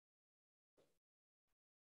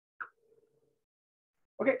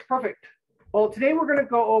Okay, perfect. Well, today we're going to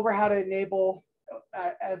go over how to enable,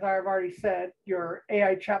 as I've already said, your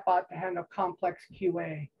AI chatbot to handle complex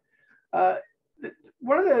QA.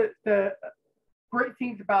 One of the great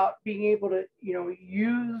things about being able to,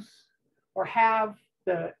 use or have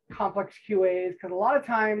the complex QAs, because a lot of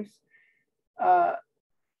times to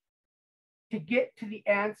get to the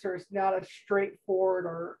answer is not a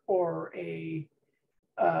straightforward or a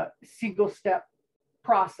single step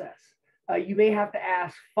process. You may have to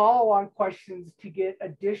ask follow-on questions to get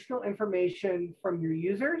additional information from your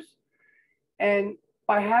users. And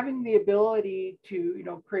by having the ability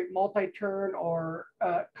to create multi-turn or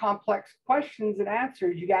complex questions and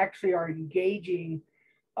answers, you actually are engaging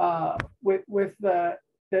with the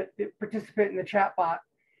participant in the chatbot.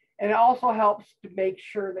 And it also helps to make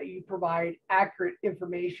sure that you provide accurate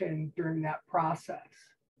information during that process.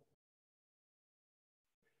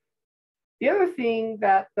 The other thing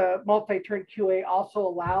that the multi-turn QA also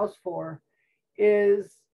allows for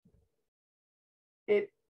is it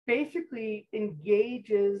basically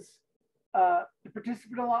engages the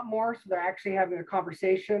participant a lot more, so they're actually having a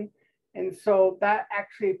conversation. And so that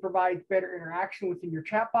actually provides better interaction within your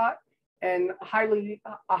chatbot and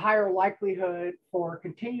a higher likelihood for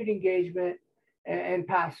continued engagement and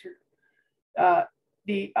pass-through.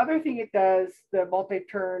 The other thing it does, the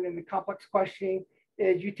multi-turn and the complex questioning,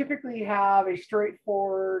 is you typically have a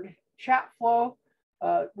straightforward chat flow,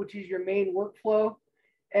 which is your main workflow.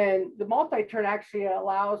 And the multi-turn actually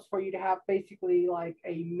allows for you to have basically like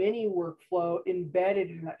a mini workflow embedded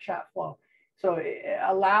in that chat flow. So it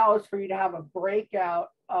allows for you to have a breakout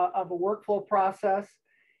of a workflow process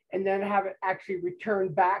and then have it actually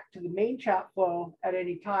return back to the main chat flow at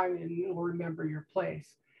any time, and you'll remember your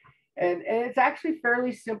place. And it's actually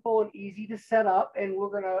fairly simple and easy to set up, and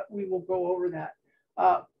we will go over that.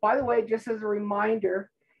 By the way, just as a reminder,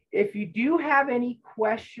 if you do have any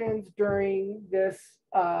questions during this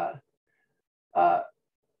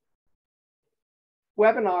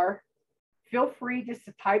webinar, feel free just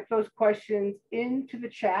to type those questions into the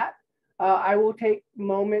chat. I will take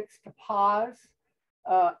moments to pause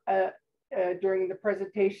during the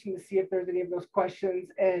presentation to see if there's any of those questions.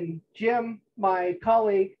 And Jim, my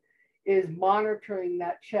colleague, is monitoring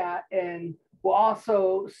that chat and will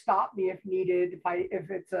also stop me if needed,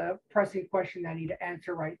 if it's a pressing question I need to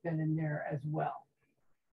answer right then and there as well.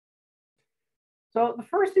 So the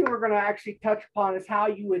first thing we're going to actually touch upon is how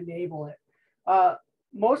you enable it.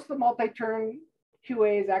 Most of the multi-turn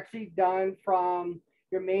QA is actually done from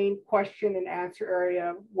your main question and answer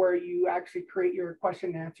area, where you actually create your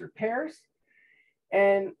question and answer pairs.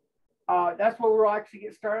 And that's where we'll actually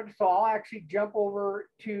get started. So I'll actually jump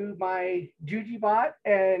over to my Juji bot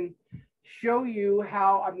and show you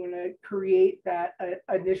how I'm going to create that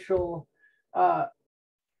initial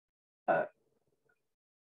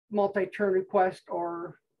multi-turn request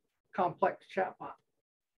or complex chatbot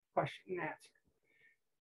question and answer.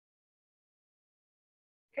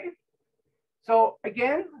 Okay. So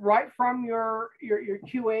again, right from your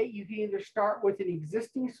QA, you can either start with an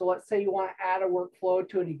existing. So let's say you want to add a workflow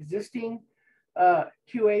to an existing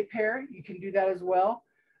QA pair. You can do that as well.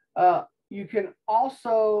 You can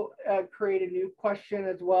also create a new question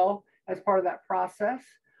as well as part of that process.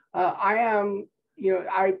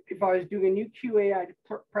 If I was doing a new QA, I'd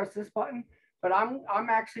press this button, but I'm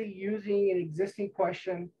actually using an existing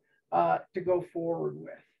question to go forward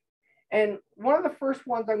with. And one of the first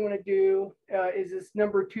ones I'm going to do is this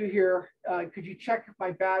number 2 here. Could you check if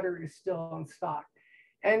my battery is still in stock?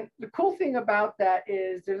 And the cool thing about that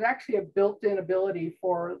is there's actually a built-in ability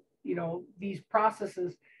for these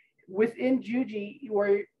processes within Juji,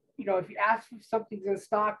 where if you ask if something's in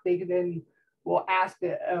stock, they then will ask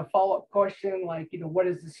a follow-up question like what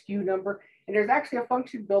is the SKU number? And there's actually a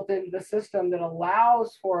function built into the system that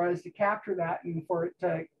allows for us to capture that and for it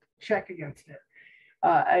to check against it.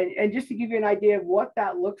 And just to give you an idea of what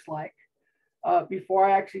that looks like, before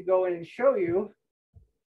I actually go in and show you,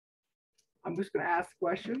 I'm just going to ask the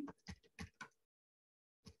question.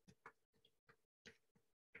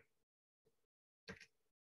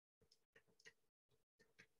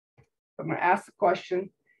 I'm going to ask the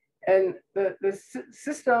question, and the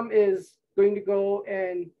system is going to go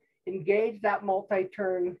and engage that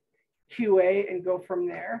multi-turn QA and go from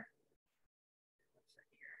there.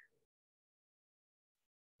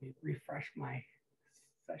 Let me refresh my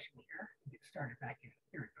session here. Get started back in.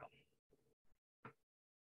 Here we go.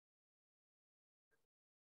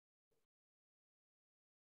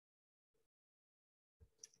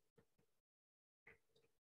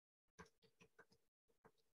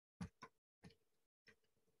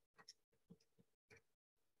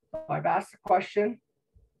 So I've asked the question.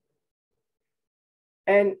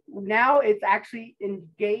 And now it's actually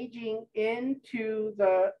engaging into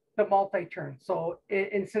the multi-turn. So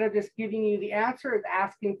instead of just giving you the answer, it's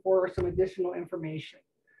asking for some additional information.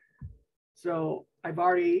 So I've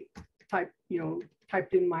already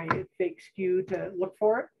typed in my fake SKU to look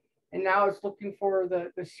for it. And now it's looking for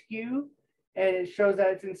the SKU, and it shows that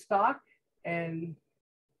it's in stock, and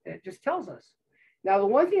it just tells us. Now, the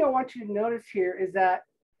one thing I want you to notice here is that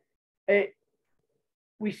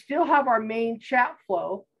we still have our main chat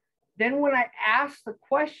flow. Then when I asked the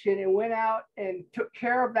question and went out and took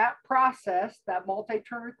care of that process, that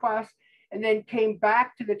multi-turn request, and then came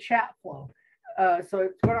back to the chat flow. So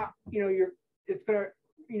it's gonna, it's gonna,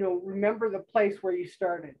 remember the place where you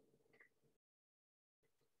started.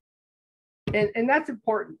 And that's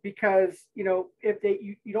important because, if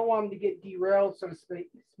you don't want them to get derailed, so to speak,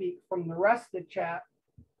 from the rest of the chat,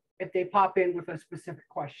 if they pop in with a specific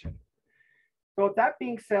question. So with that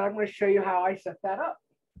being said, I'm going to show you how I set that up.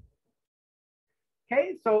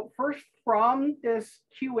 Okay, so first from this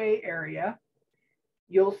QA area,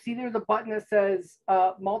 you'll see there's a button that says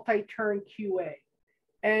multi-turn QA.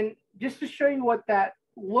 And just to show you what that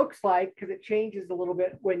looks like, because it changes a little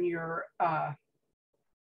bit when you're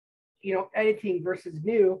editing versus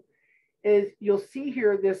new, is you'll see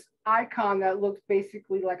here this icon that looks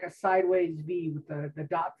basically like a sideways V with the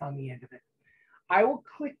dots on the end of it. I will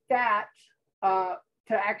click that to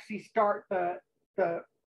actually start the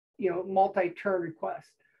multi-turn request.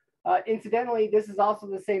 Incidentally, this is also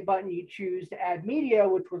the same button you choose to add media,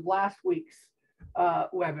 which was last week's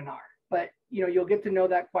webinar. But you'll get to know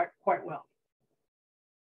that quite well.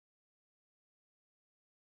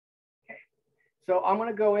 Okay, so I'm going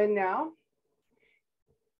to go in now.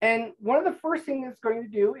 And one of the first things it's going to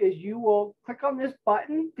do is you will click on this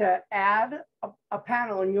button to add a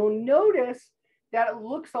panel, and you'll notice that it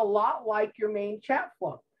looks a lot like your main chat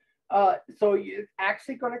flow. So it's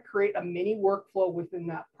actually going to create a mini workflow within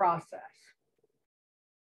that process.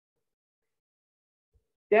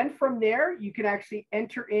 Then from there, you can actually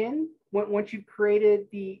enter in, once you've created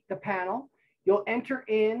the panel, you'll enter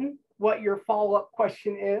in what your follow-up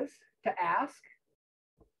question is to ask.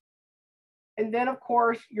 And then, of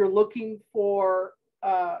course, you're looking for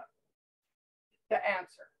the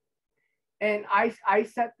answer. And I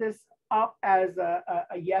set this up as a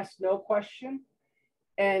yes/no question.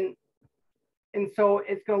 And so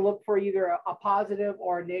it's going to look for either a positive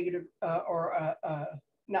or a negative, or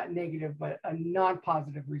not negative, but a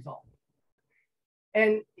non-positive result.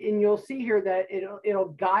 And you'll see here that it'll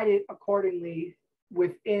guide it accordingly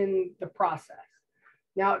within the process.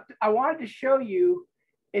 Now, I wanted to show you,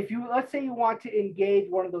 if you, let's say you want to engage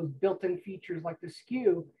one of those built-in features like the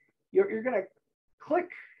SKU, you're going to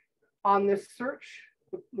click on this search,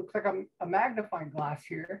 looks like a magnifying glass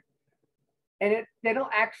here, and it'll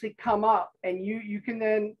actually come up, and you can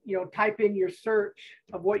then type in your search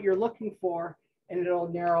of what you're looking for, and it'll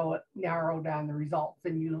narrow down the results.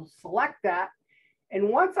 And you'll select that, and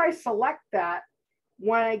once I select that,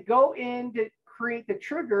 when I go in to create the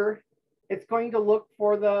trigger, it's going to look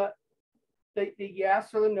for the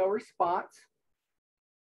yes or the no response.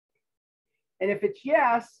 And if it's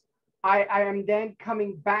yes, I am then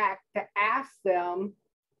coming back to ask them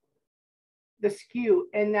the SKU,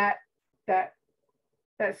 and that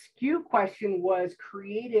SKU question was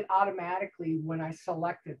created automatically when I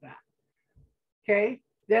selected that. Okay,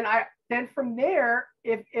 then from there,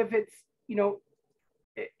 if it's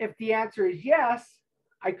if the answer is yes,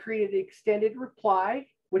 I created the extended reply,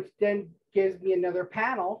 which then gives me another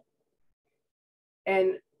panel.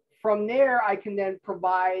 And from there, I can then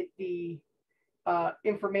provide the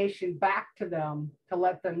information back to them to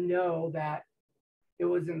let them know that it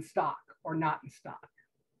was in stock or not in stock.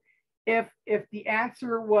 If the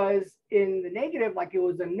answer was in the negative, like it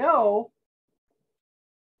was a no,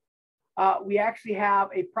 we actually have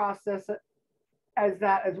a process as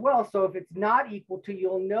that as well. So if it's not equal to,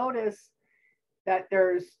 you'll notice that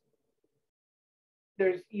there's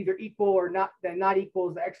either equal or not. That not equal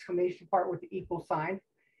is the exclamation part with the equal sign.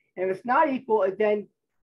 And if it's not equal, it then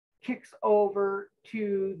kicks over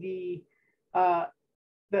to the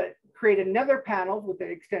create another panel with the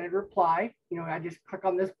extended reply. I just click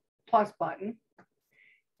on this plus button,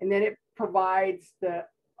 and then it provides the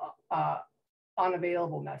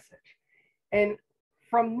unavailable message. And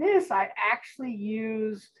from this, I actually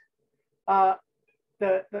used the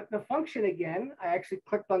function again. I actually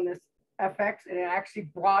clicked on this FX, and it actually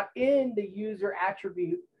brought in the user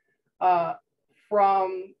attribute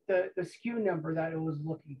from the SKU number that it was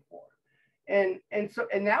looking for. And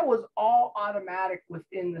that was all automatic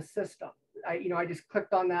within the system. I just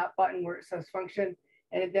clicked on that button where it says function,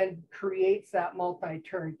 and it then creates that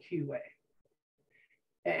multi-turn QA.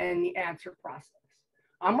 and the answer process.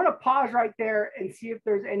 I'm going to pause right there and see if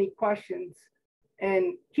there's any questions.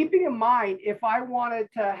 And keeping in mind, if I wanted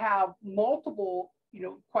to have multiple,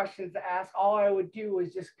 questions to ask, all I would do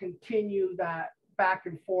is just continue that back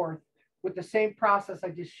and forth with the same process I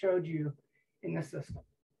just showed you in the system.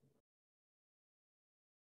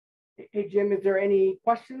 Hey, Jim, is there any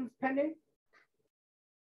questions pending?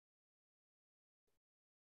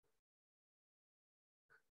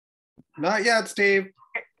 Not yet, Steve.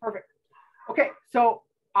 Okay, perfect. Okay, so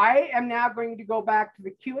I am now going to go back to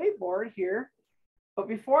the QA board here. But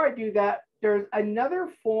before I do that, there's another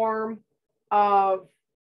form of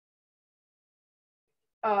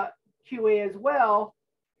QA as well.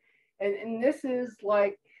 And this is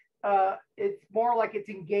like, it's more like it's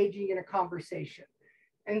engaging in a conversation.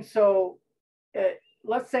 And so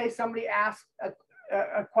let's say somebody asks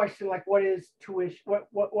a question like, what is tuition?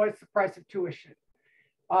 What is the price of tuition?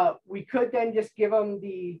 We could then just give them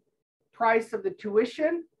the price of the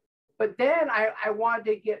tuition, but then I wanted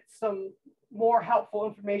to get some more helpful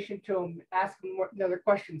information to them, ask them another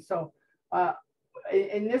question. So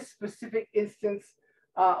in this specific instance,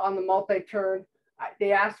 on the multi-turn,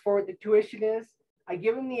 they asked for what the tuition is. I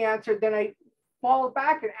give them the answer, then I follow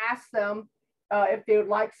back and ask them if they would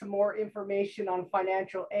like some more information on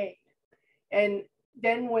financial aid. And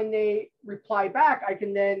then when they reply back, I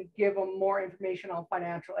can then give them more information on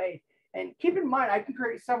financial aid. And keep in mind, I can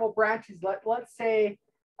create several branches. Let's say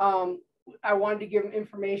I wanted to give them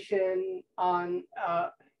information on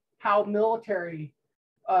how military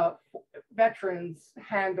veterans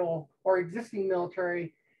handle, or existing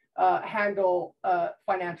military handle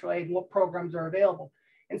financial aid and what programs are available.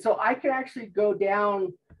 And so I can actually go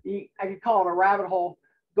down, I could call it a rabbit hole,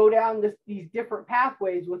 go down these different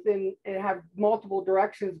pathways within and have multiple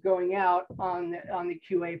directions going out on the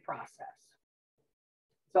QA process.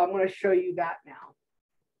 So I'm going to show you that now.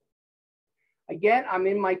 Again, I'm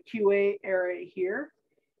in my QA area here.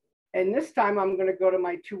 And this time I'm going to go to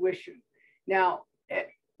my tuition. Now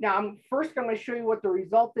I'm first going to show you what the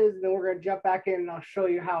result is, and then we're going to jump back in and I'll show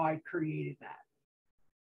you how I created that.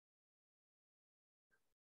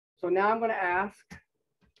 So now I'm going to ask,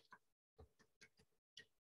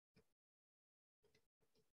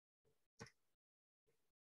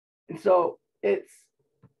 and so it's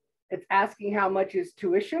asking how much is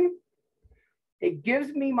tuition. It gives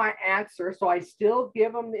me my answer, so I still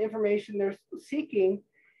give them the information they're seeking,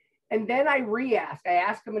 and then I re-ask. I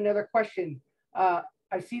ask them another question.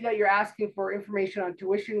 I see that you're asking for information on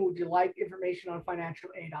tuition. Would you like information on financial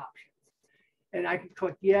aid options? And I can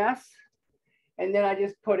click yes. And then I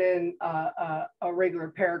just put in a regular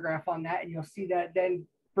paragraph on that, and you'll see that then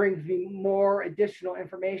brings me more additional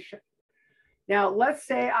information. Now, let's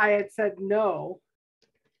say I had said no.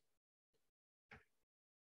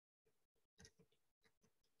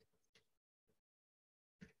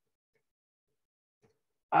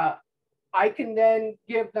 I can then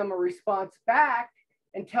give them a response back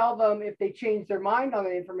and tell them if they change their mind on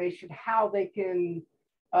the information, how they can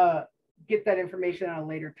get that information at a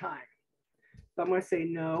later time. So I'm going to say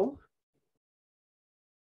no.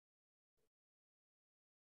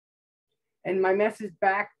 And my message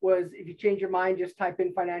back was, if you change your mind, just type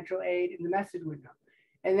in financial aid and the message would come.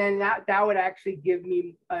 And then that would actually give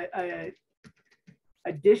me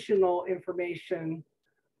additional information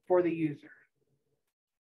for the user.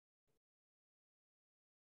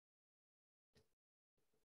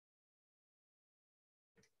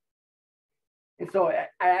 And so I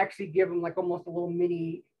actually give them like almost a little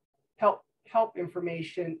mini help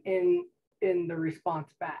information in the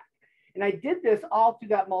response back. And I did this all through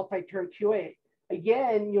that multi-term QA.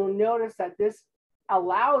 Again, you'll notice that this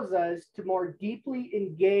allows us to more deeply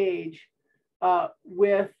engage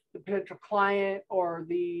with the potential client or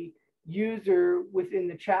the user within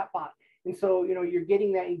the chatbot. And so, you're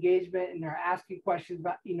getting that engagement, and they're asking questions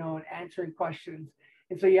about, and answering questions.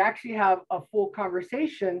 And so you actually have a full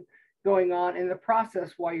conversation going on in the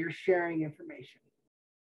process while you're sharing information.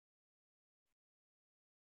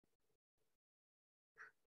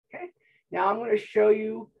 Okay, now I'm going to show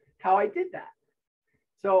you how I did that.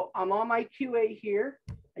 So I'm on my QA here.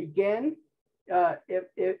 Again,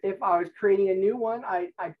 if I was creating a new one,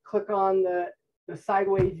 I'd click on the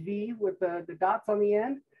sideways V with the dots on the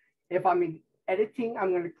end. If I'm in editing, I'm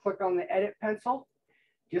going to click on the edit pencil,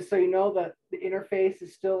 just so you know that the interface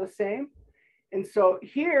is still the same. And so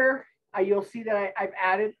here, you'll see that I've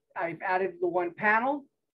added the one panel.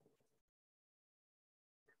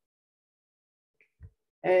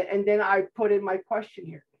 And then I put in my question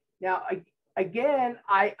here. Now, again,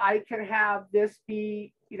 I can have this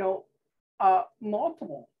be,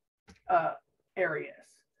 multiple areas.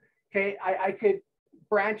 Okay, I could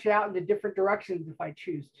branch out into different directions if I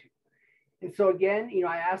choose to. And so again,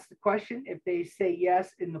 I ask the question. If they say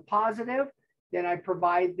yes in the positive, then I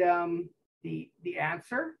provide them the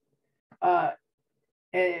answer. And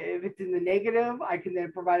if it's in the negative, I can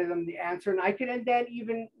then provide them the answer. And I can then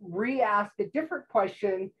even re-ask a different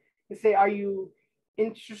question and say, are you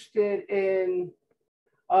interested in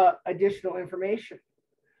additional information?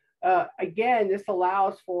 Again, this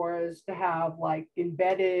allows for us to have like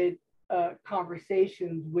embedded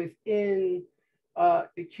conversations within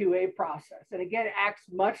the QA process. And again, it acts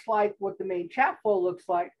much like what the main chat flow looks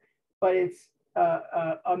like, but it's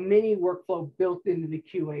a mini workflow built into the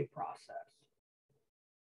QA process.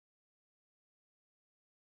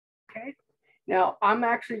 Okay, now I'm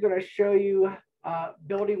actually going to show you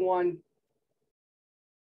building one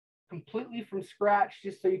completely from scratch,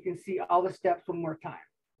 just so you can see all the steps one more time.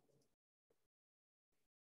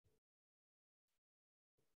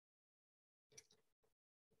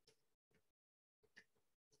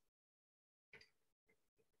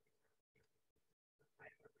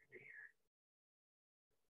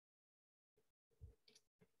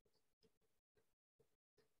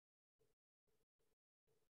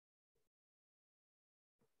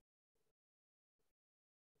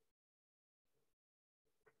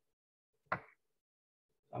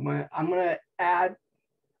 I'm gonna add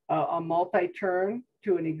a multi-turn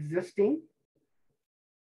to an existing.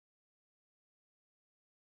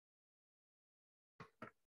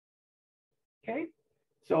 Okay,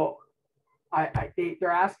 so they're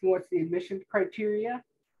asking what's the admission criteria.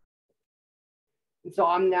 And so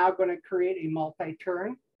I'm now going to create a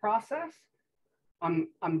multi-turn process. I'm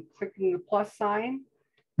clicking the plus sign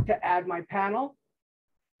to add my panel.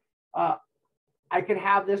 I can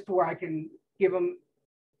have this to where I can give them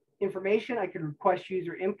information. I can request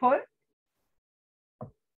user input.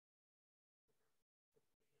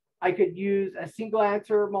 I could use a single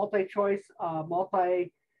answer, multi-choice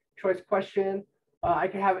question. I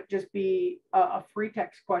could have it just be a free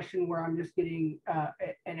text question where I'm just getting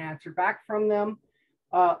an answer back from them.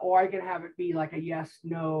 Or I can have it be like a yes,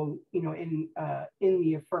 no, in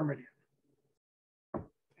the affirmative. And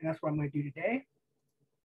that's what I'm going to do today.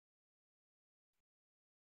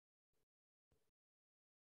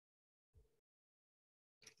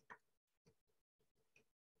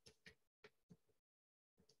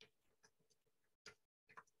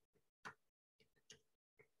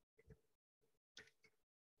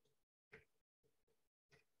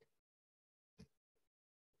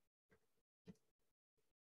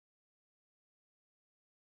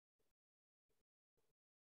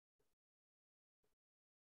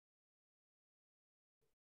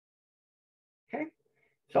 Okay,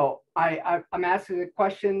 so I'm asking the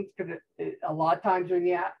questions because a lot of times during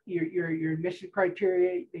your admission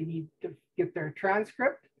criteria, they need to get their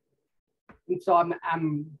transcript. And so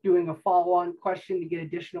I'm doing a follow-on question to get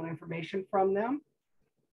additional information from them.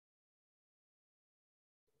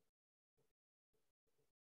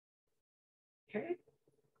 Okay,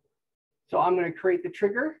 so I'm going to create the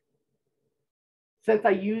trigger. Since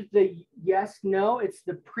I use the yes, no, it's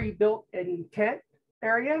the pre-built intent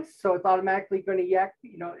area. So it's automatically going to yak,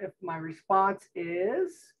 if my response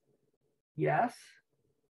is yes,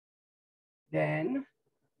 then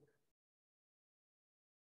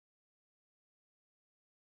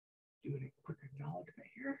doing a quick acknowledgement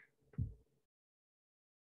here.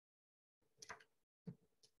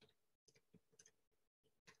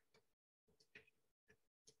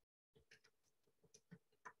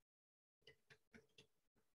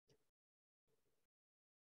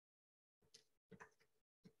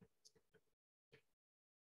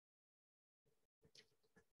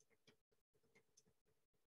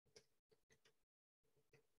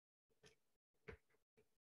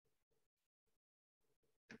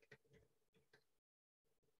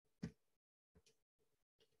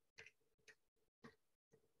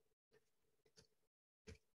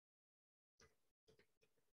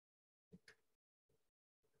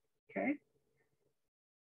 Okay.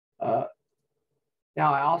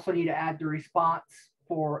 Now I also need to add the response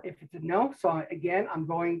for if it's a no. So again, I'm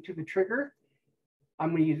going to the trigger.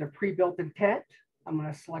 I'm going to use a pre-built intent. I'm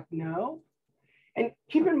going to select no. And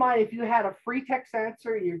keep in mind, if you had a free text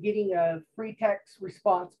answer and you're getting a free text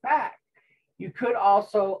response back, you could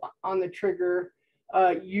also on the trigger,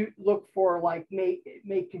 you look for like may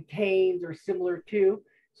contains or similar to.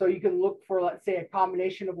 So you can look for, let's say, a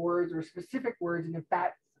combination of words or specific words. And if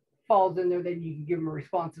that falls in there, then you can give them a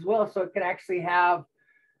response as well. So it can actually have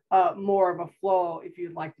more of a flow if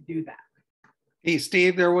you'd like to do that. Hey,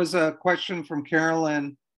 Steve, there was a question from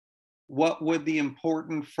Carolyn. What would the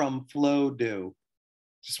important from flow do?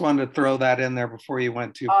 Just wanted to throw that in there before you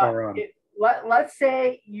went too far on. let's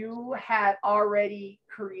say you had already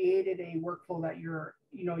created a workflow that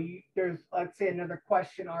there's, let's say another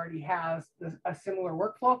question already has a similar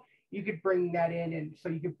workflow. You could bring that in, and so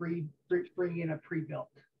you could bring in a pre-built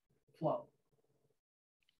flow.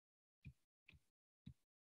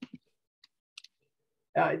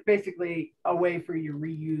 It's basically a way for you to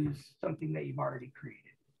reuse something that you've already created.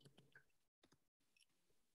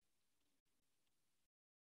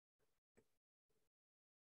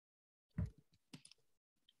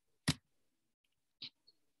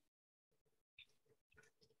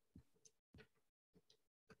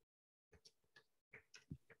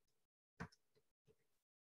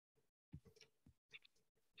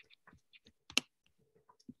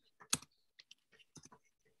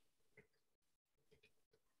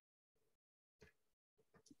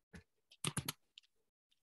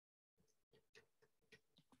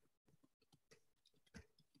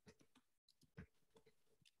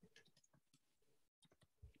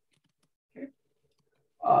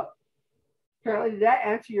 Apparently, did that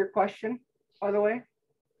answer your question, by the way?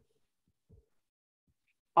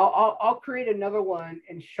 I'll create another one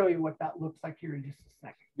and show you what that looks like here in just a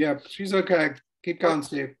second. Yeah, she's okay. Keep going,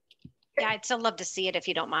 Steve. Yeah, I'd still love to see it if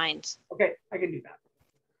you don't mind. Okay, I can do that.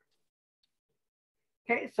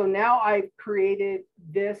 Okay, so now I've created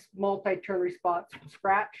this multi-turn response from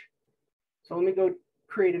scratch. So let me go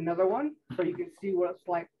create another one so you can see what it's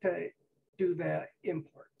like to do the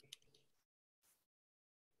import.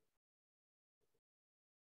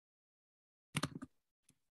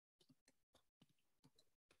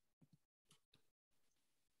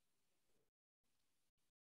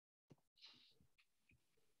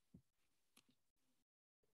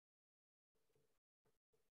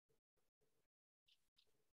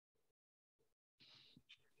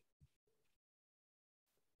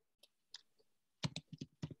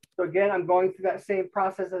 So again, I'm going through that same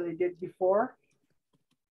process as I did before.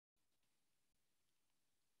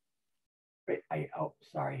 Wait, oh,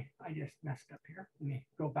 sorry, I just messed up here. Let me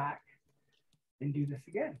go back and do this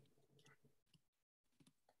again.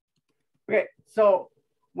 Okay, so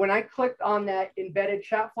when I clicked on that embedded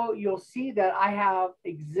chat flow, you'll see that I have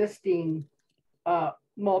existing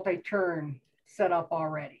multi-turn set up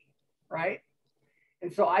already, right?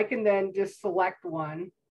 And so I can then just select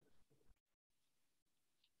one,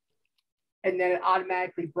 and then it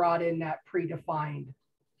automatically brought in that predefined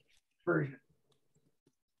version.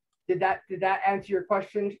 Did that answer your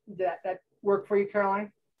question? Did that work for you,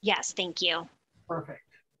 Caroline? Yes, thank you. Perfect.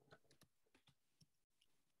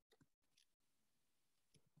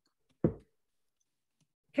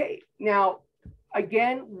 Okay, now,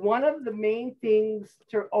 again, one of the main things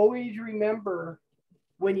to always remember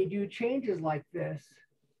when you do changes like this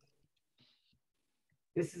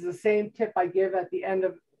is the same tip I give at the end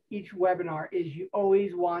of each webinar, is you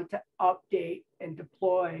always want to update and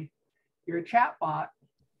deploy your chatbot.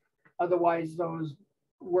 Otherwise, those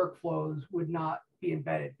workflows would not be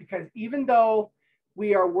embedded, because even though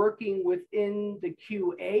we are working within the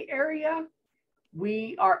QA area,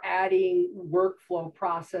 we are adding workflow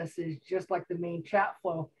processes just like the main chat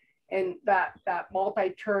flow. And that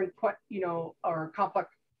multi-turn, or complex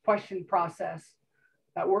question process,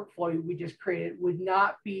 that workflow we just created, would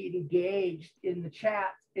not be engaged in the chat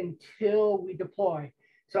until we deploy.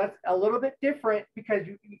 So that's a little bit different, because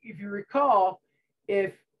if you recall,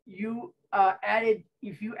 if you add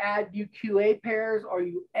new QA pairs or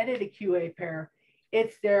you edit a QA pair,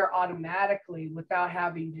 it's there automatically without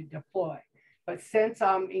having to deploy. But since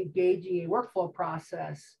I'm engaging a workflow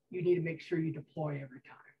process, you need to make sure you deploy every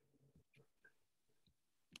time.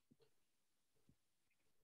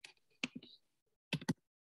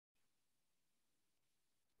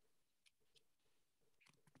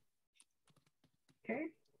 Okay.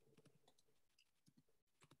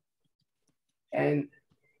 And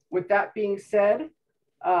with that being said,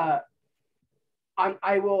 I'll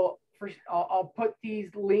put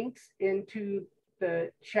these links into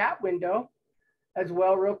the chat window as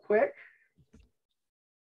well real quick.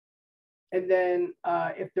 And then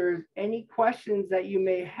if there's any questions that you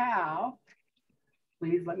may have,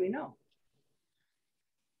 please let me know.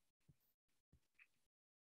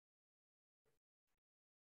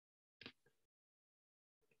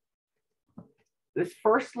 This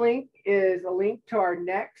first link is a link to our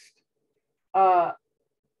next webinar.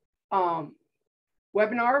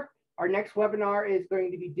 Our next webinar is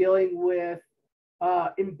going to be dealing with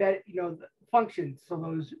embedded, the functions. So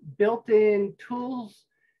those built-in tools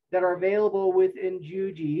that are available within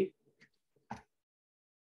Juji.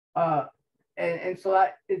 And so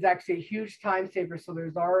that is actually a huge time saver. So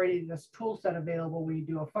there's already this tool set available when you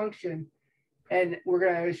do a function. And we're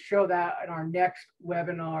going to show that in our next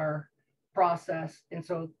webinar process. And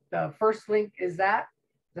so the first link is that.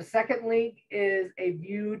 The second link is a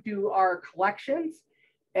view to our collections.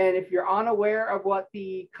 And if you're unaware of what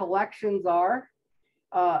the collections are,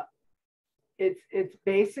 it's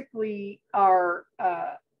basically our,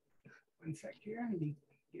 one sec here, let me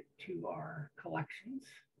get to our collections.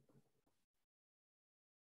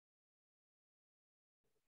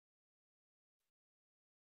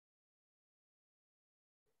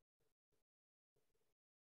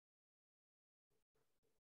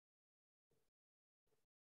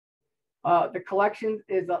 The collections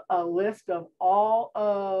is a list of all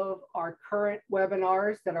of our current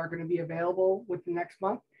webinars that are going to be available within next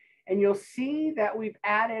month. And you'll see that we've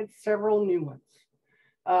added several new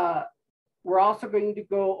ones. We're also going to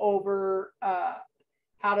go over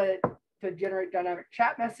how to generate dynamic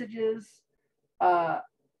chat messages,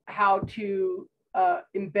 how to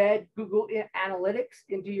embed Google Analytics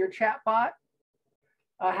into your chatbot,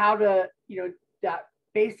 how to, that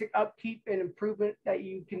basic upkeep and improvement that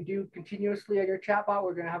you can do continuously on your chatbot.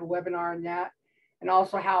 We're going to have a webinar on that, and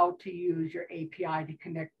also how to use your API to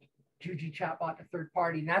connect Juji chatbot to third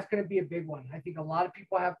party. And that's going to be a big one. I think a lot of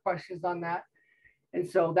people have questions on that. And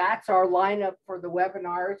so that's our lineup for the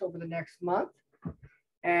webinars over the next month.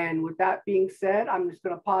 And with that being said, I'm just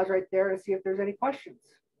going to pause right there and see if there's any questions.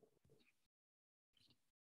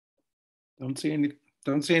 Don't see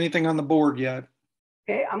anything on the board yet.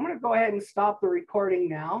 Okay, I'm going to go ahead and stop the recording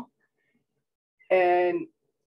now. And